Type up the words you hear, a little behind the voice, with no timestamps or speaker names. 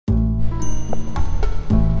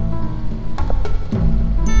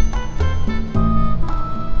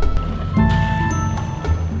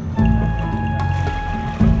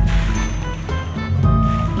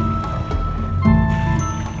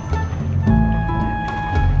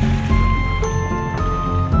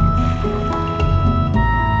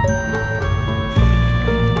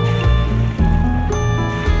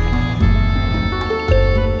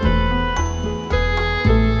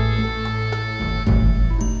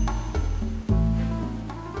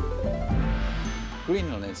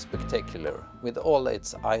Greenland is spectacular, with all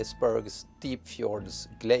its icebergs, deep fjords,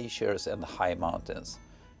 glaciers and high mountains.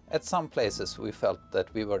 At some places we felt that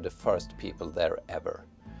we were the first people there ever.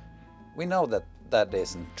 We know that that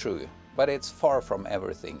isn't true, but it's far from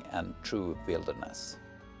everything and true wilderness.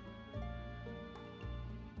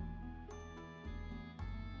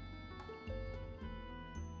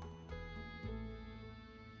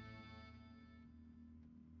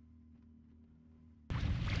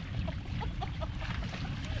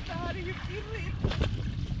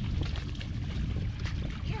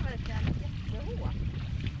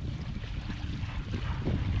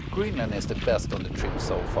 Greenland is the best on the trip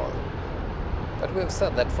so far, but we've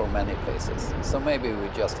said that for many places, so maybe we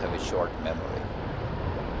just have a short memory.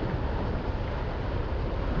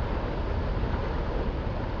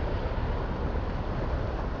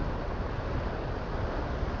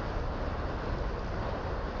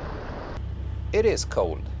 It is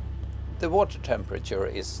cold. The water temperature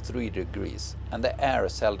is 3 degrees and the air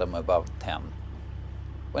seldom above 10.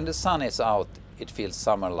 When the sun is out, it feels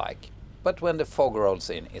summer-like. But when the fog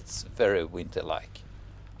rolls in, it's very winter-like.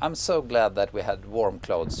 I'm so glad that we had warm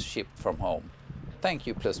clothes shipped from home. Thank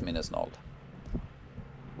you, plus minus noll.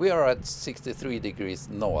 We are at 63 degrees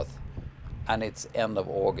north and it's end of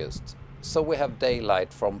August, so we have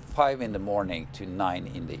daylight from 5 in the morning to 9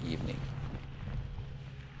 in the evening.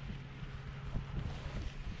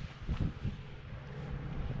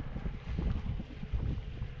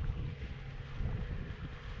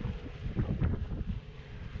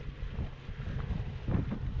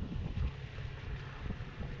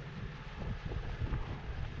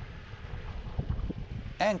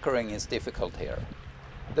 Anchoring is difficult here.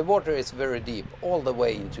 The water is very deep all the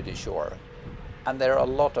way into the shore, and there are a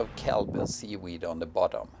lot of kelp and seaweed on the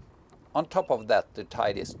bottom. On top of that, the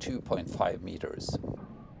tide is 2.5 meters.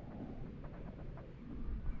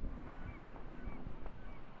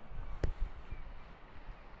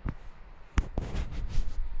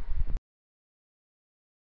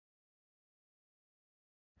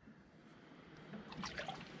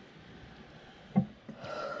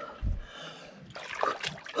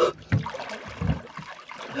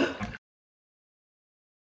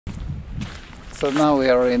 So now we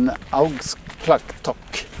are in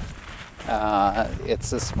Achorspots.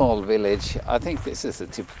 It's a small village. I think this is a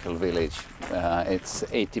typical village. It's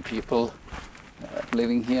 80 people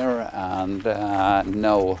living here and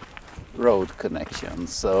no road connection.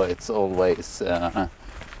 So it's always, the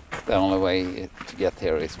only way to get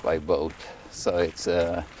here is by boat. So it's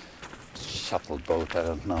a shuttle boat. I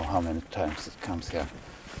don't know how many times it comes here.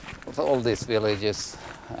 But all these villages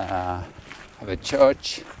have a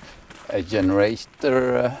church, a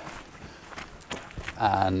generator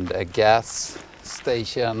and a gas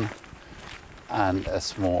station and a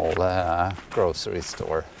small grocery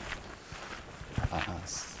store,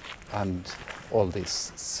 and all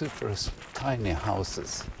these super tiny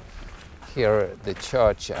houses. Here the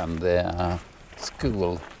church and the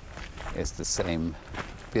school is the same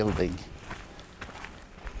building.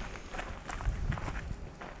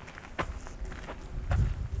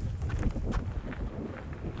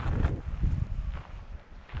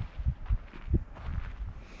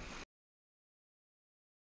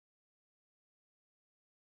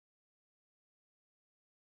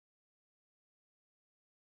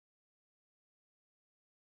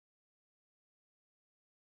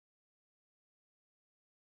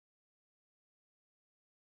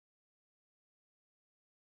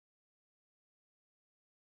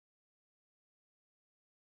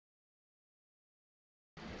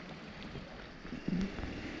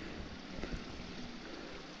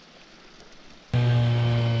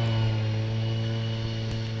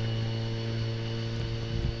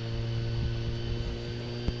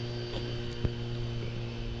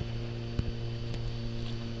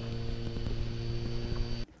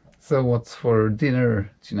 So what's for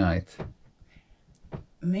dinner tonight?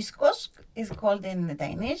 Myskox is called in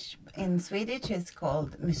Danish. In Swedish it's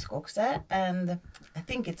called myskox, and I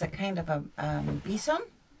think it's a kind of a bison,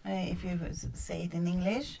 if you say it in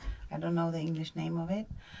English. I don't know the English name of it.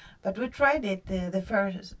 But we tried it the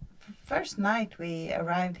first night we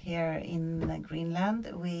arrived here in Greenland.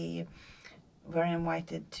 We were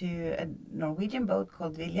invited to a Norwegian boat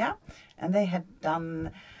called Vilja, and they had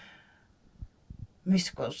done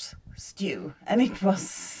myskox stew, and it was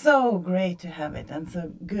so great to have it and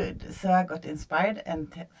so good. So I got inspired and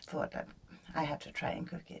thought that I have to try and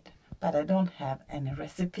cook it. But I don't have any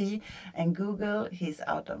recipe, and Google is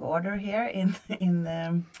out of order here in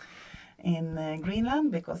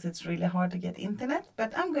Greenland because it's really hard to get internet,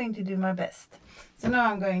 but I'm going to do my best. So now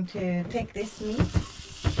I'm going to take this meat,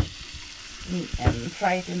 and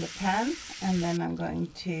fry it in the pan, and then I'm going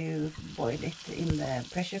to boil it in the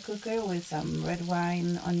pressure cooker with some red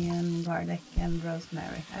wine, onion, garlic and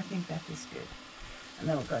rosemary. I think that is good. And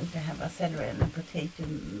then we're going to have a celery and a potato,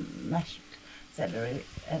 mashed celery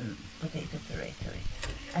and potato puree to it.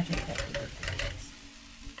 I think that will be good.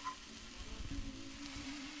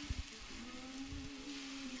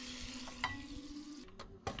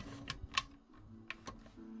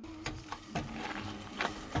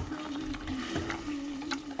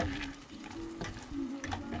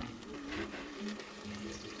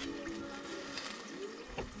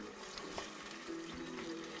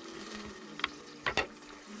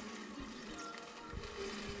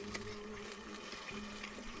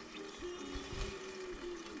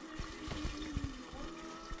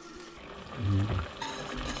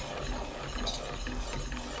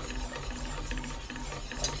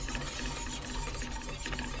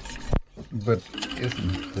 But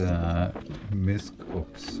isn't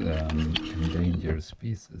myskox endangered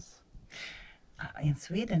species? In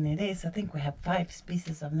Sweden it is. I think we have 5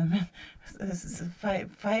 species of them.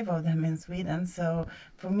 five of them in Sweden. So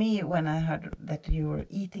for me, when I heard that you were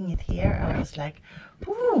eating it here, I was like,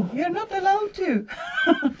 "Ooh, you're not allowed to."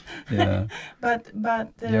 Yeah. But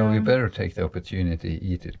Yeah, we better take the opportunity to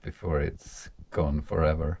eat it before it's gone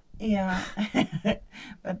forever. Yeah,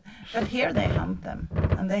 but here they hunt them,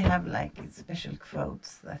 and they have like special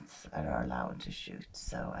quotes that are allowed to shoot.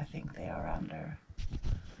 So I think they are under.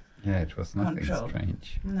 Yeah, it was nothing control.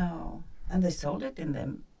 strange. No, and they sold it in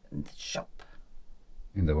the shop.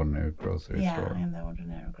 In the ordinary grocery store. Yeah, in the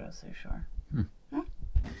ordinary grocery store.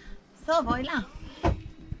 Så, Pål Lina.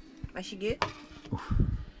 Varsågod.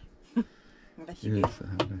 Varsågod. Gud, så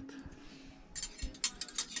härligt.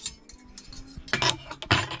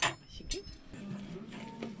 Varsågod.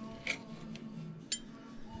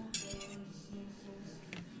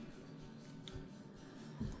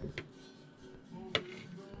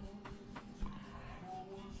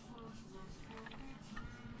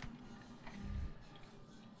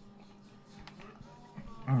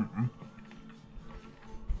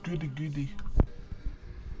 Goody goody.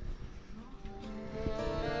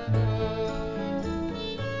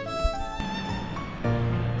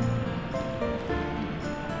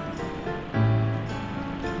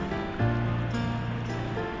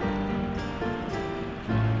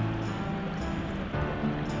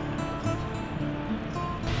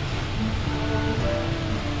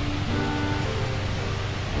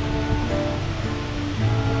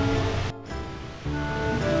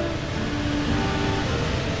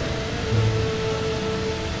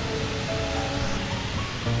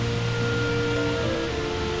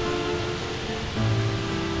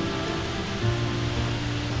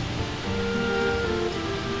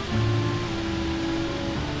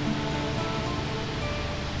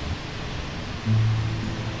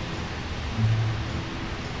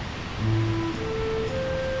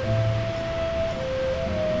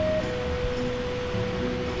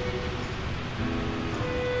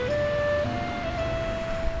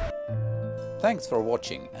 Thanks for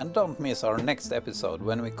watching, and don't miss our next episode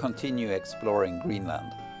when we continue exploring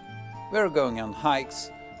Greenland. We're going on hikes,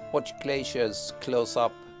 watch glaciers close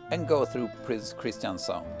up and go through Prince Christian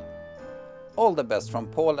Sound. All the best from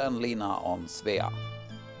Pål and Lina on Svea.